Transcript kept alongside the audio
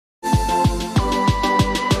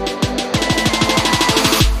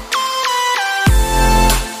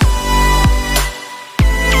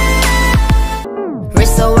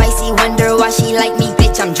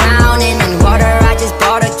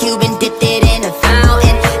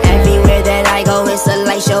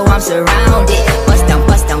surrounded. Bust down,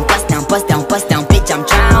 bust down, bust down, bust down, bust down, bitch, I'm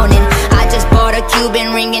drowning. I just bought a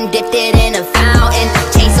Cuban ring and dipped it in a fountain.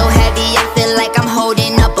 Chain so heavy, I feel like I'm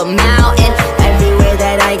holding up a mountain. Everywhere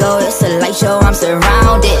that I go, it's a light show, I'm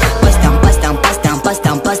surrounded. Bust down, bust down, bust down, bust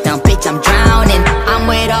down, bust down, bitch, I'm drowning. I'm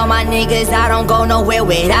with all my niggas, I don't go nowhere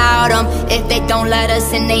without them. If they don't let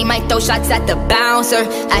us in, they might throw shots at the bouncer.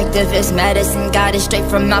 Activist medicine, got it straight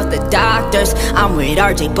from out the doctors. I'm with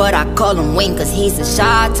RJ, but I call him Wayne cause he's a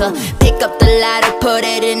shotter. Pick up the ladder, put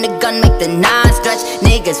it in the gun, make the nine stretch.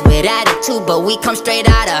 Niggas with attitude, but we come straight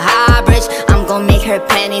out of Highbridge. I'm gon' make her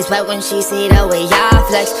panties wet when she see the way I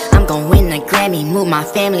flex. I'm gon' win a Grammy, move my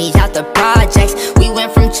family out the projects. We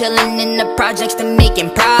went from chillin' in the projects to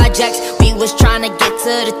making projects. We was tryna get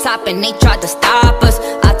to the top and they tried to stop us.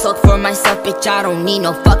 I talk for myself, bitch, I don't need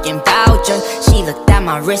no fucking voucher. She looked at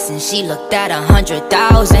my wrist and she looked at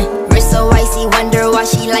 100,000. Wrist so icy, wonder why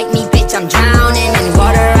she like me, bitch, I'm drowning in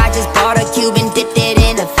water. I just bought a Cuban, dipped it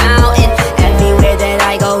in a fountain. Everywhere that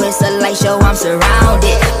I go, it's a light show, I'm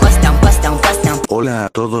surrounded. Bust down, bust down, bust down. Hola a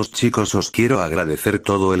todos chicos, os quiero agradecer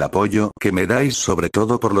todo el apoyo que me dais, sobre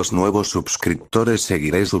todo por los nuevos suscriptores.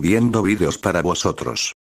 Seguiré subiendo vídeos para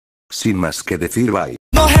vosotros. Sin más que decir, bye.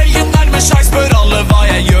 Når helgen nærmer seg, spør alle hva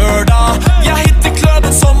jeg gjør da. Jeg hitter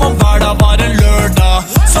kløden som om hverdag var en lørdag.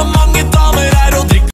 Så mange damer